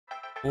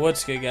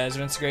What's good, guys?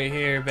 Vince Gray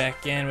here,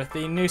 back in with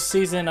the new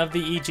season of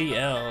the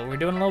EGL. We're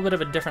doing a little bit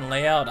of a different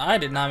layout. I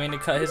did not mean to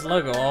cut his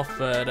logo off,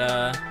 but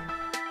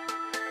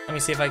let me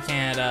see if I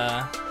can't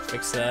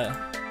fix that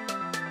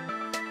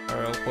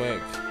real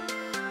quick.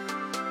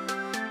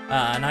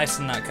 Nice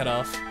and not cut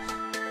off.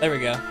 There we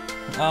go.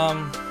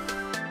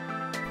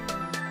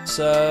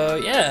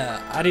 So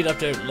yeah, I need to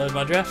upload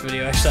my draft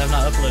video. Actually, I've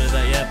not uploaded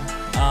that yet.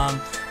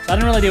 So I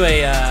didn't really do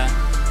a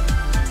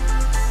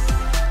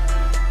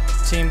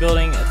team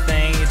building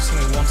thing. Just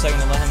give me 1 second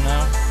to let him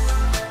know.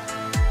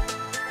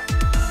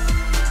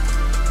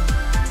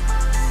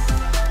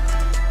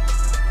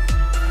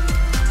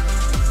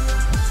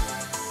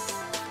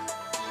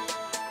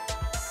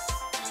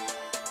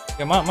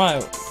 Yeah,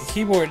 my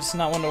keyboard's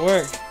not one to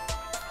work.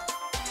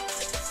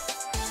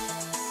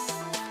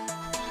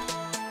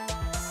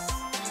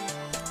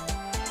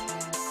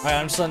 Alright,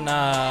 I'm just letting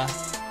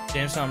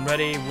James know I'm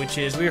ready, which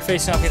is we were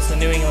facing off against the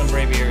New England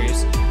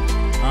Braviaries.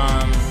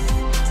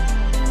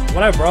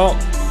 What I brought,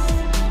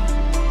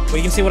 well,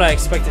 you can see what I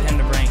expected him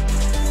to bring.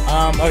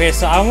 Okay,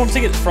 so I want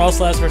to get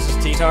Frostlass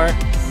versus T-Tar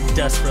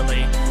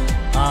desperately.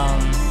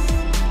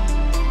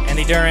 And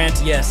the Durant,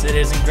 yes, it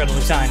is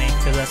incredibly tiny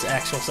because that's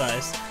actual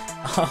size.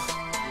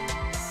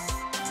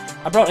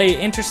 I brought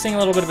a interesting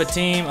little bit of a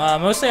team.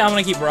 Mostly, I'm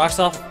gonna keep rocks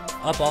up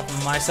off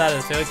of my side of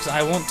the field because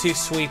I want to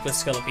sweep with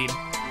Skelepede.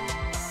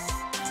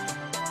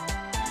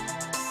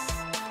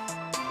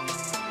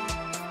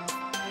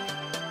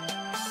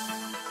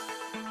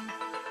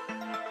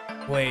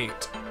 Wait.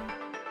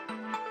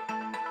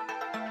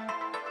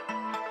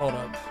 Hold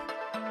up.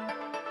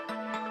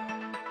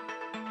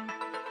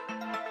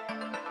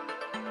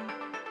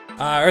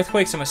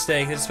 Earthquake's a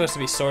mistake. It's supposed to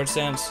be Sword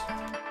Stance.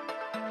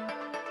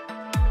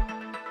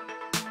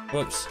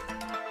 Whoops.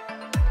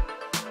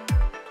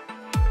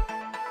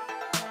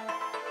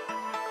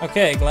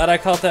 Okay, glad I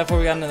caught that before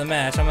we got into the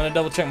match. I'm gonna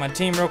double check my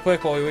team real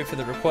quick while we wait for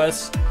the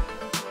request.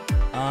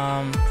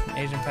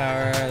 Agent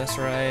Power, that's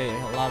right.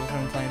 Lava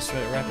Flame, Flame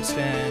Spit, Rapid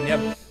Spin,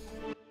 yep.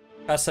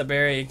 Pass that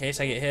berry in case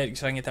I get hit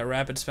so I can get that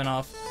rapid spin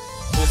off.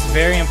 So it's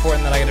very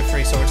important that I get a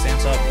free Sword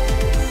Stance up.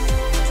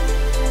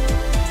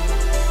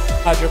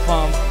 Hydro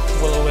Pump,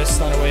 Will-O-Wisp,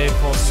 Thunder Wave,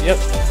 Pulse, yep.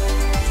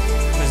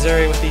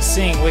 Missouri with the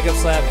Sing, Wake Up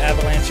Slap,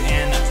 Avalanche,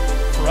 and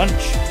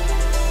Crunch.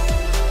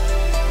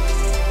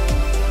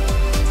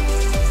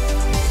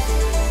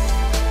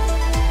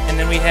 And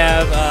then we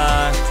have,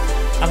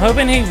 I'm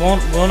hoping he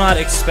will not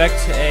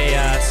expect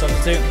a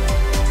substitute.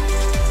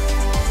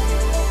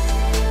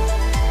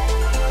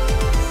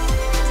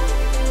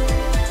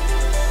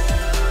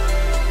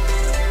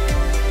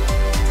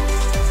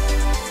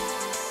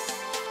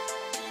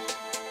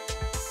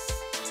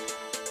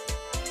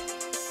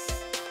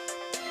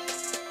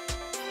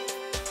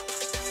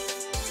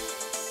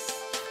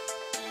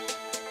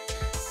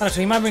 I don't know, so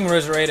he might bring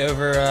Roserade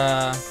over,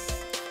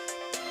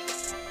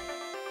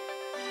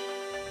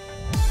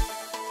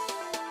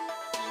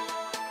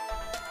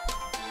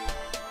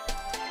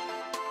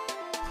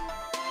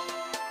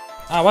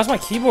 why's my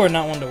keyboard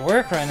not wanting to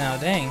work right now?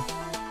 Dang.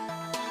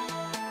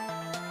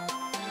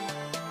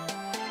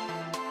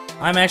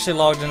 I'm actually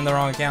logged into the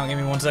wrong account. Give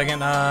me 1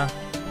 second.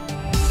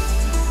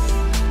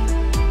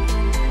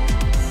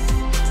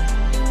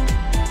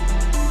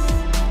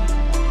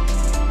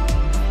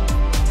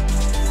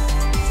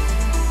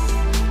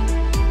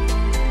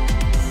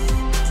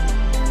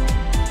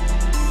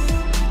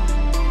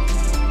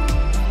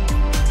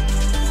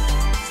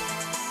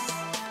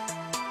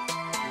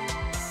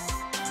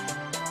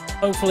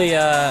 Hopefully,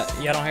 yeah,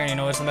 I don't hear any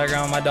noise in the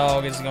background. My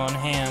dog is going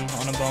ham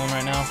on a bone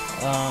right now.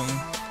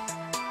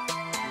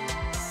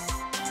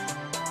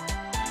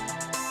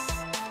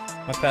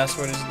 My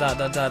password is ...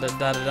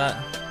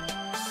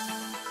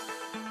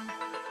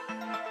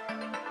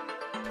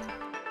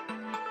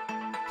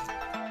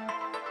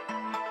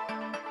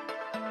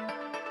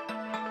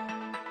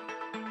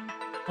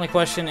 Only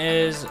question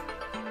is,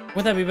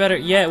 would that be better?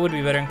 Yeah, it would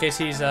be better in case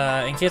he's,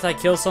 in case I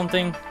kill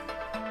something.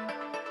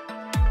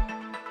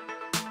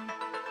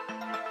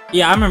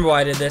 Yeah, I remember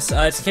why I did this.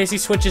 It's in case he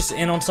switches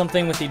in on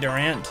something with the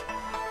Durant.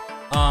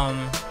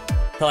 To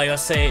like,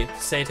 let's say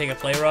take a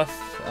play rough.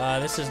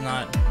 This is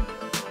not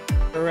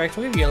correct.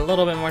 We get a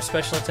little bit more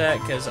special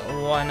attack, because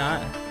why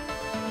not?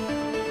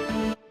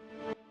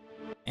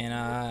 And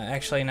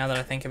actually, now that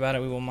I think about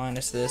it, we will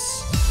minus this.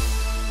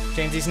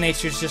 Change these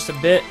natures just a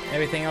bit.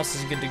 Everything else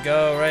is good to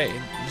go, right?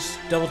 Just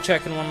double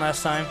checking one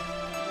last time.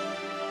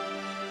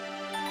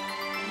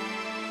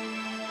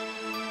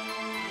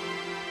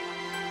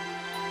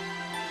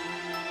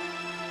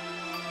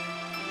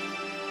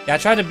 Yeah, I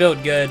tried to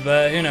build good,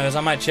 but who knows? I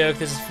might choke.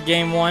 This is for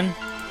game 1. I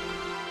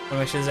want to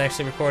make sure this is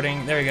actually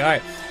recording. There we go.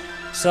 Alright.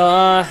 So,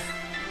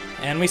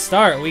 and we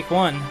start week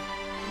 1.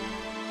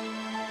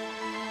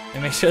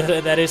 And make sure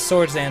that is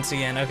Sword Dance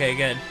again. Okay,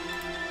 good.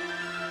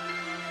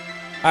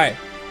 Alright,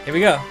 here we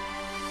go.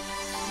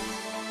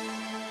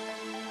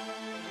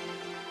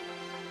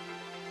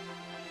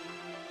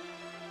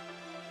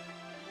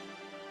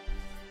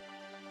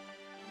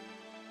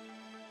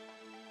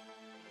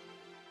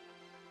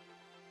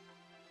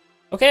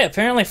 Okay,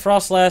 apparently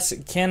Frostlass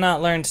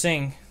cannot learn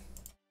sing.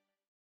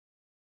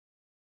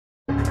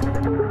 My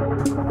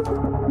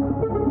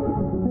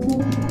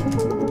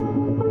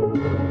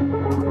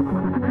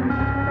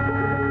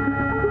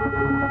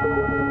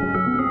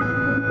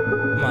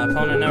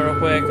opponent now real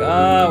quick.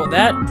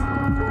 That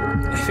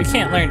if he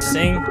can't learn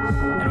sing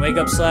and wake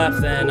up slap,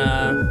 then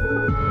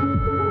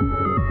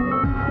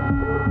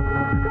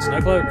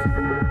Snow Cloak.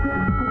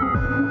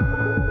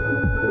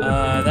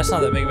 That's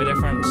not that big of a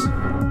difference.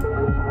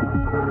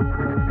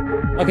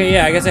 Okay,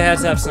 yeah, I guess it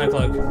has to have Snow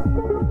Cloak.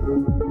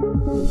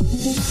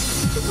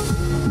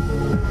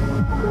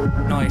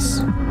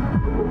 Nice.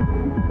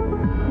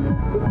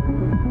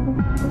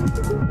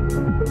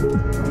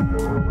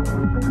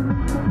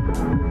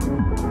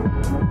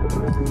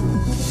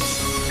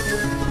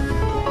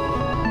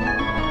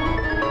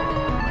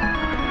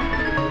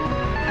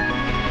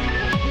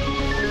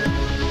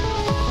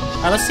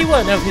 Let's see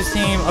what of his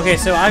team. Okay,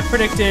 so I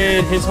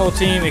predicted his whole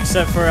team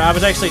except for I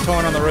was actually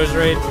torn on the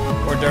Roserade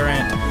or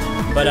Durant,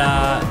 but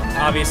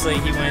obviously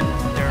he went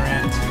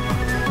Durant.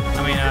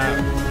 I mean,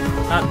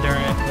 not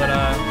Durant, but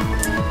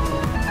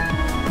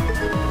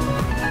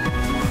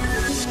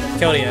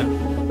Keldeo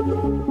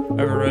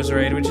over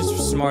Roserade, which is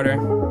smarter.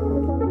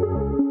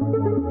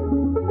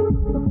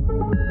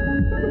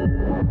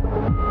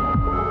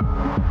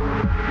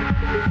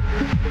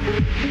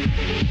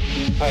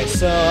 Alright,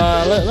 so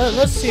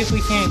let's see if we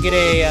can't get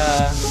a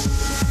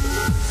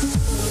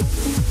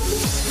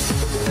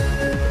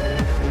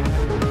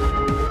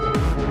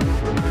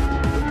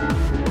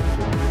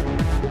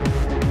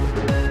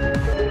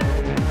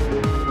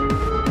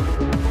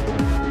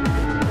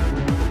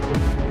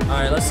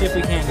Alright, let's see if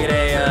we can't get a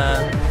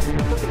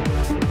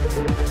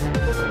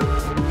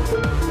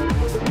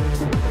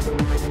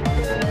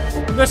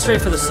we'll go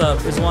straight for the sub,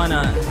 because why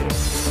not?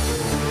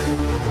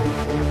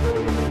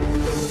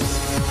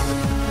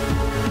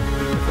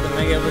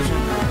 Mega Evolution.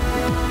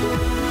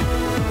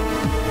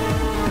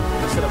 I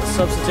set up a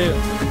substitute.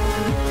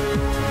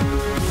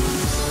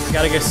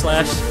 Gotta go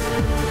Slash.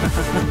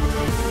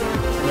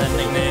 That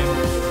nickname.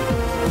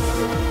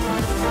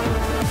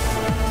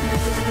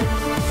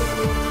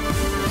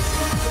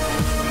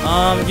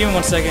 Give me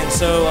 1 second.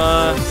 So,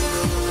 I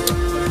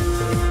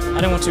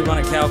didn't want to run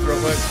a calc real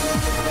quick.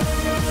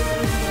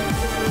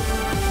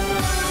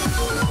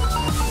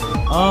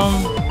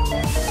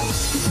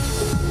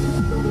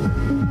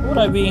 What would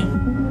I be?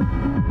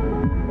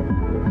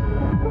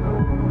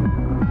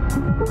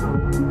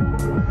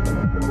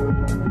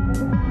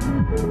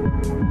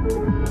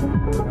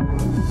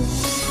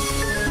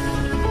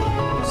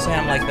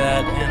 Sam like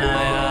that, and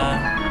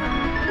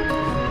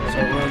so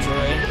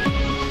Roserade.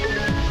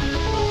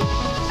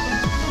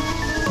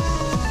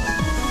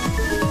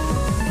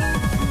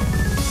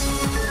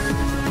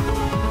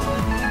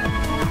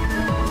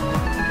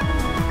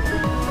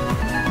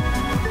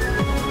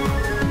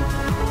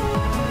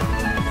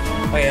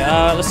 Okay,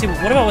 let's see,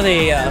 what about with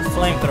a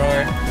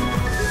flamethrower?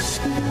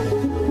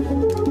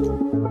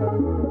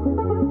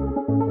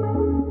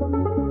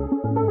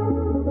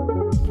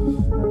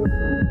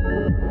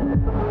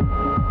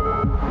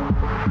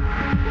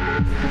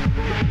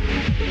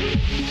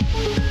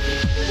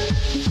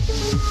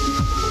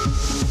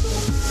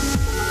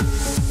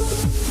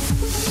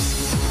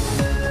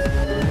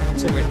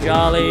 Super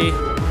Jolly.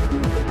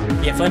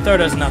 Yeah, flamethrower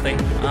does nothing.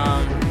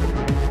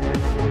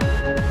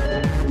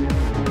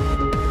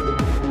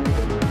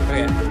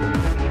 Okay.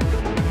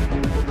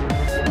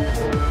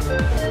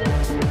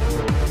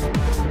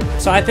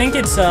 So I think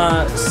it's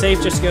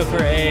safe just go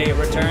for a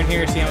return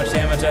here, see how much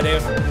damage I do.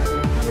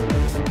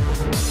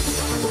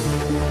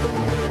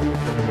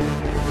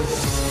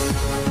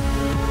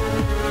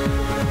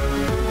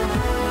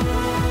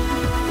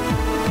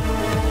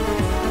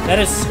 That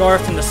is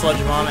Scarfed into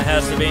Sludge Bomb, it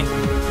has to be.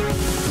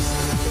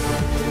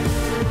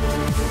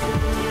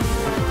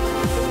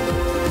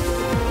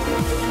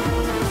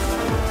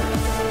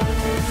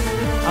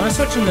 I'm gonna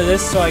switch into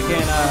this so I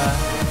can,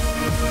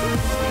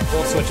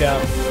 we'll switch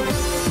out.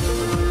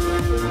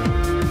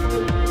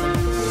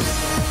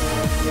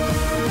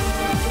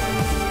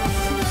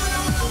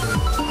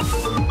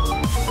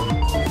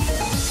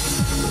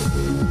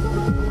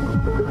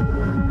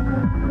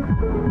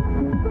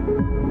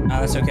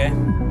 That's okay.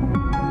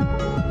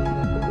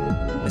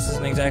 This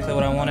isn't exactly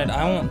what I wanted.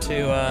 I want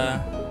to,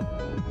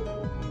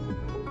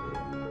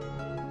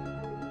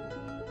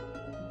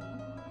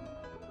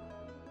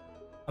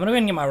 I'm gonna go ahead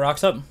and get my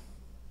rocks up.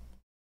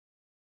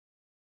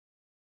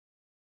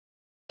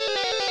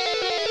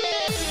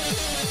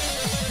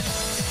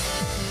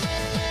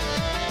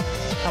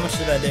 How much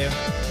did I do?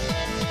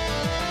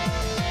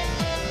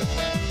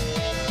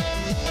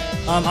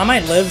 I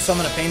might live, so I'm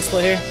gonna pain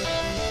split here.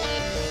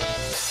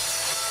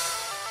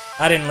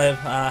 I didn't live.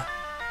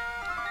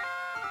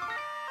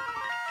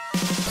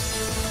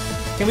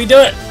 Can we do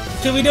it?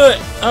 Can we do it?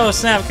 Oh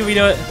snap! Can we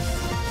do it?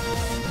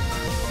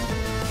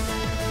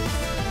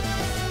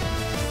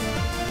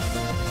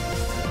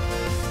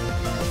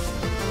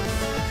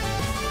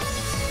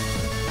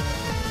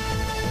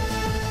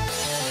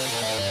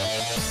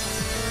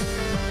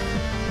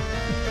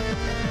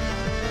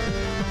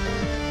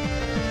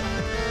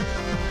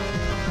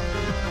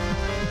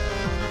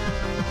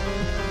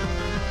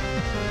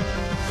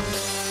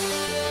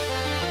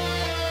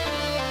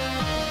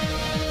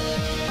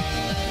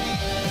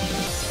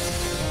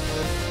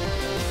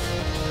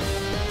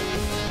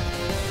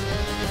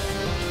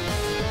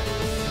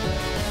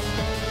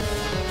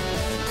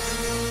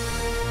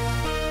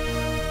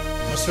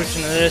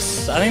 switching to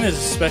this. I think this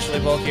is especially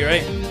bulky,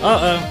 right?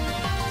 Uh-oh.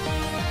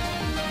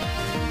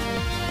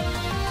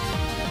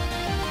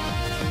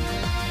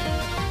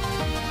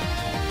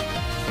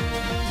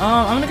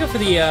 I'm gonna go for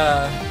the,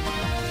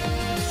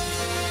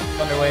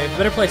 Thunder Wave.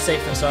 Better play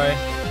safe than sorry.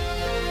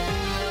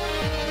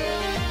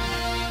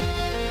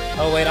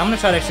 Oh, wait, I'm gonna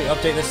try to actually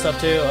update this stuff,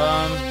 too.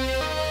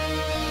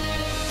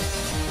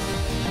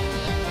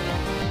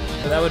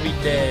 So that would be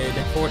dead.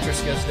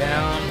 Fortress goes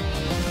down.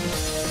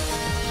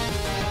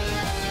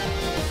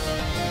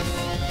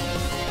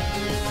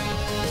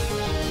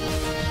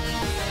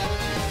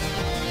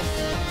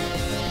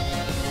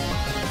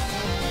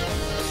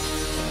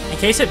 In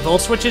case it volt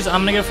switches,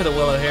 I'm gonna go for the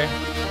Willow here.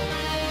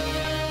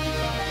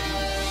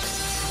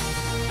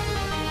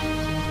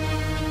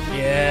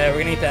 Yeah, we're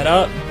gonna eat that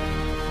up.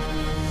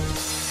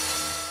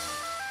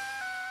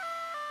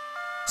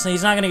 So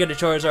he's not gonna go to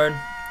Charizard,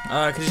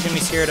 because he's gonna be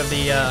scared of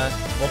the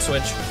volt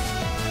switch.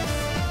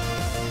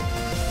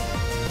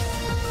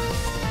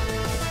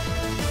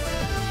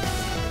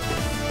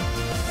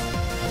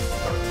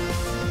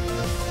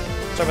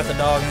 Sorry about the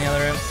dog in the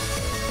other room.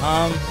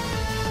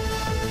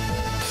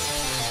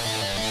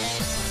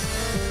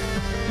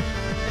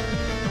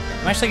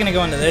 I'm actually gonna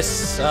go into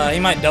this. He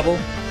might double,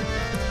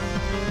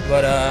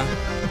 but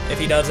if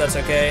he does, that's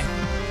okay.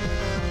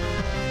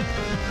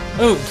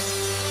 Ooh.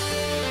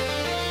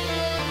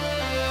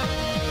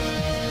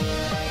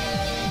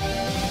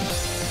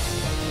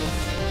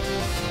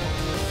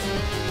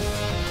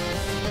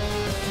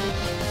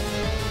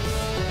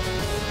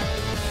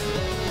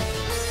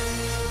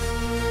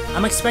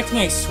 I'm expecting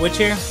a switch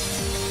here.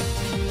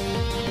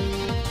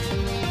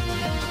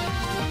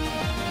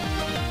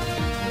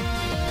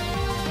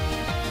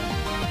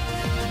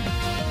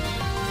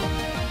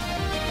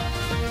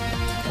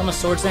 I'm a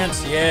Swords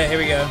Dance. Yeah, here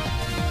we go.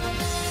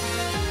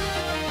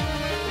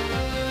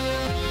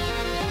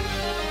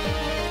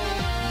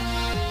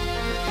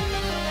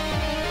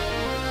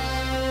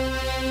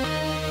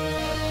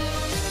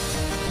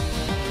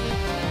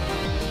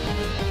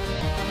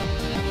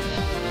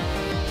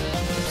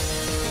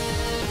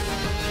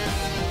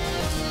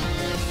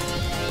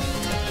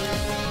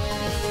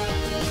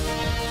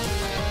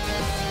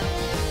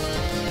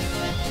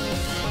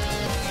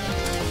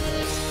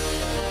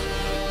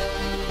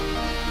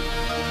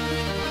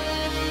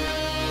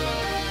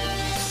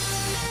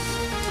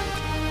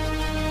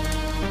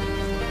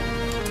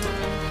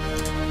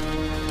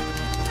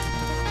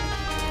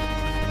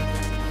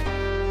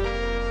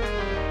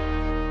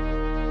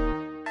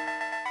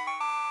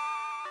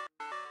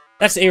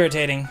 That's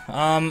irritating.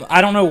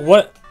 I don't know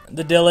what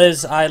the deal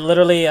is. I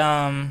literally,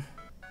 I don't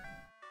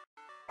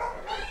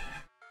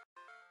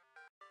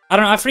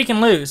know, I freaking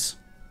lose.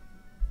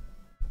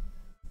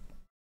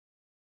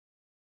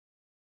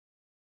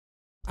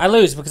 I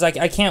lose because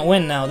I can't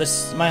win now.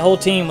 My whole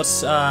team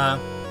was,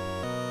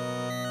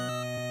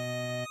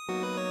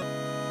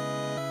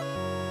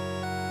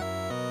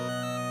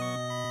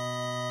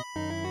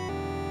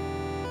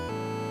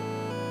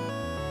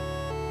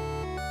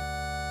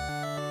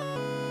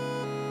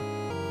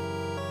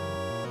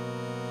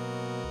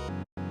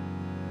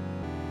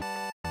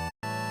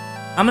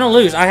 I'm gonna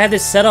lose. I had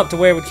this set up to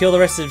where it would kill the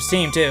rest of his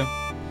team too.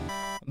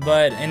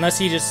 But unless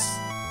he just,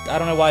 I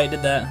don't know why he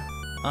did that.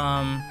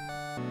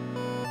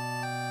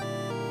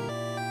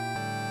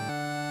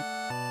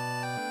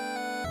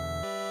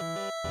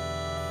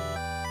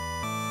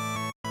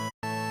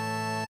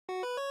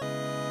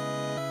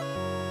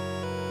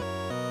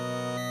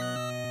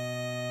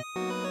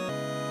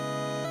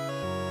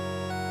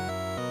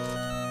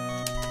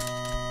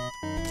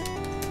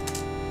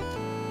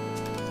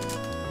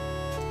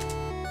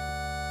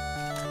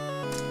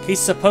 He's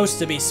supposed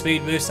to be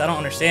speed boost. I don't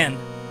understand.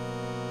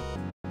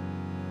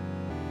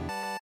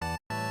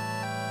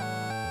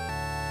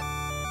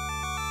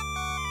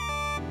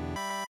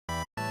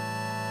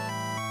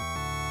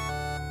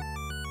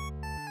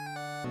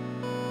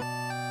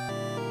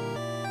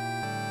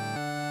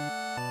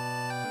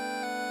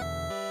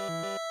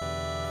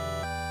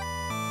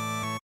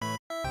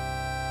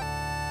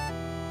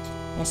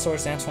 Let's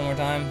Swords Dance one more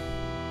time.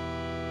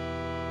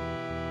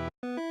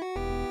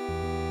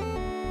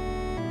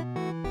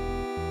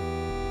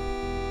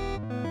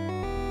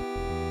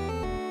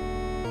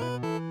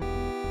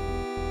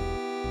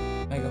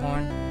 Mega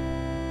Horn.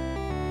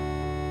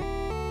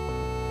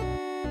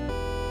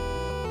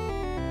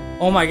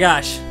 Oh my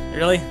gosh!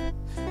 Really?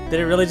 Did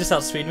it really just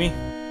outspeed me?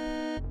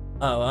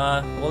 Oh,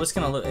 well, it's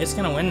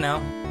gonna win now.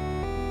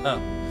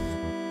 Oh.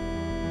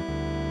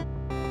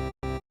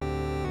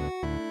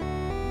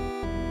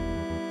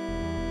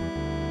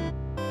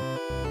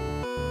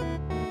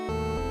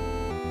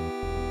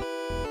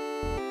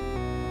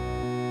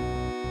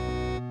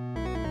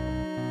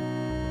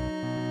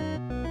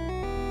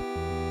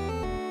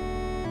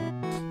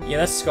 Yeah,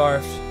 that's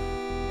Scarfed.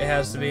 It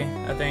has to be,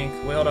 I think.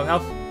 Wait, hold up. How?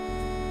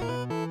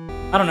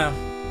 I don't know.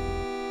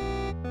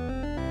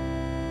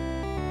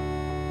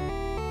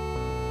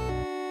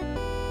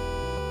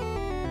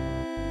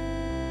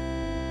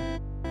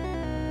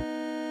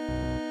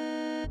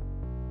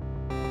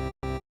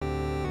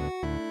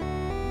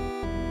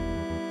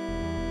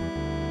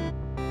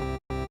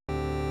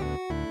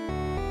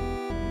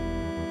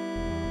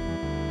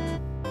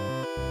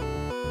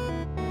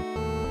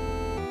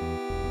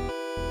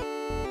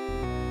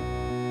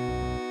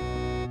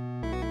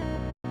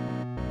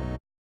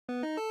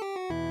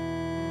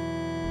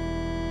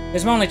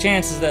 It's my only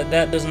chance is that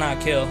that does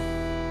not kill.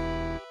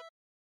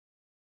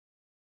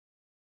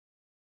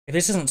 If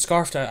this isn't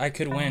scarfed, I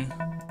could win.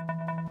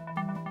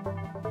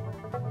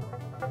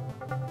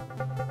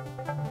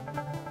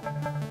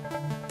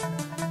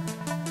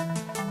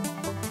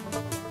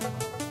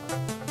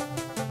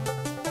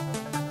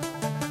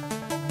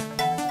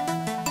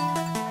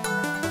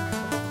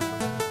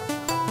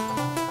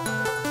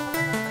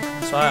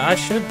 So I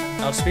should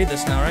outspeed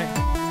this now, right?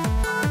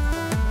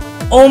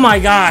 Oh my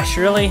gosh,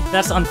 really?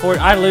 That's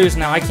unfortunate. I lose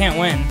now. I can't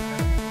win.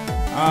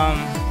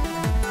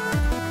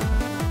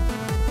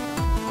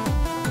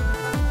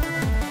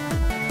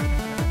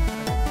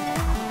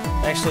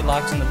 Actually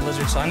locked in the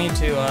blizzard, so I need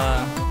to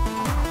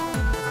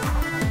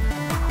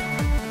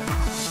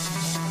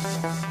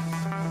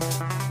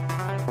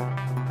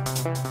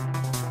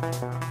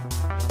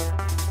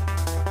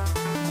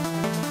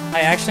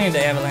I actually need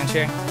to avalanche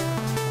here.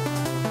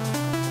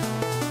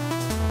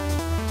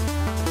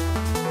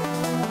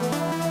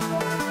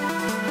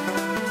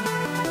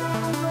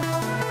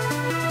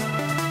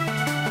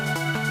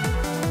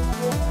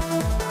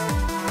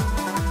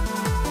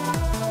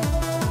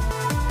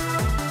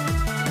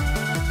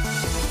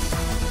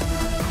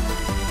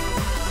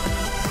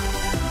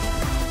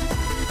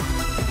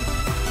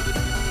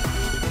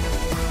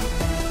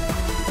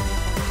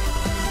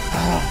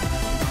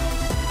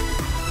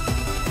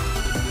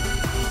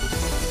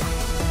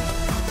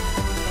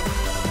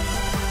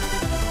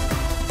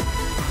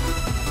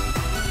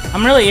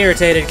 I'm really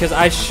irritated because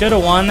I should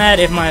have won that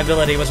if my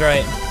ability was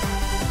right.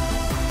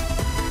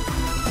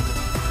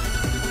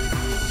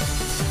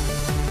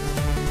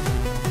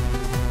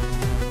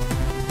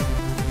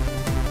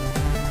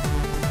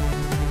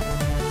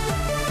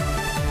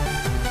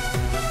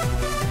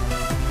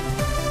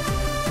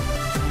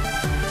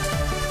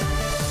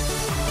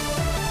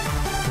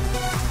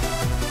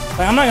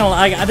 Like, I'm not gonna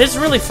lie, this is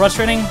really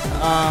frustrating.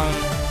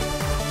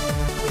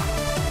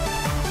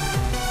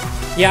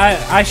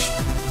 Yeah,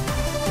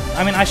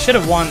 I mean, I should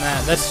have won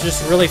that. That's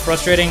just really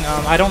frustrating.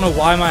 I don't know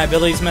why my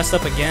abilities messed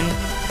up again.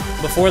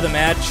 Before the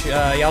match,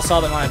 y'all saw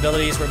that my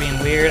abilities were being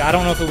weird. I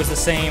don't know if it was the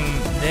same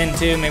then,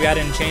 too. Maybe I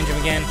didn't change them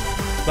again.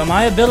 But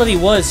my ability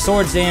was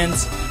Swords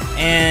Dance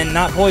and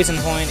not Poison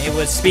Point. It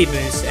was Speed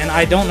Boost. And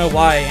I don't know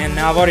why. And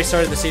now I've already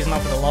started the season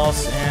off with a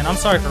loss. And I'm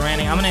sorry for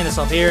ranting. I'm going to end this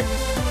off here.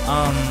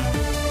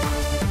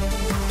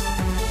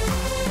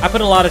 I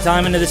put a lot of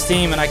time into this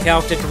team, and I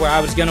calced it to where I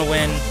was going to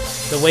win.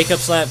 The Wake Up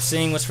Slap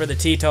Sing was for the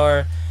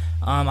T-Tar.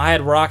 I had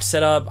rocks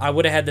set up. I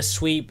would have had the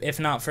sweep if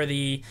not for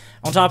the...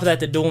 On top of that,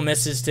 the dual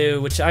misses too,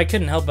 which I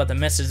couldn't help but the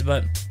misses,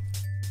 but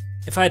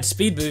if I had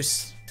speed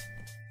boost,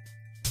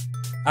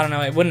 I don't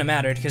know, it wouldn't have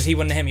mattered because he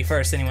wouldn't have hit me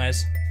first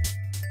anyways.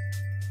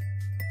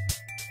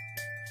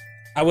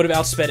 I would have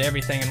outsped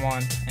everything and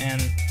won,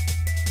 and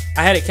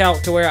I had it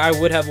calc to where I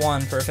would have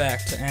won for a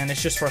fact, and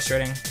it's just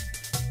frustrating.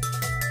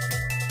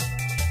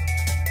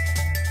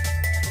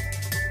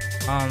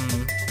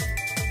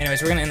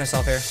 Anyways, we're gonna end this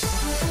off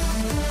here.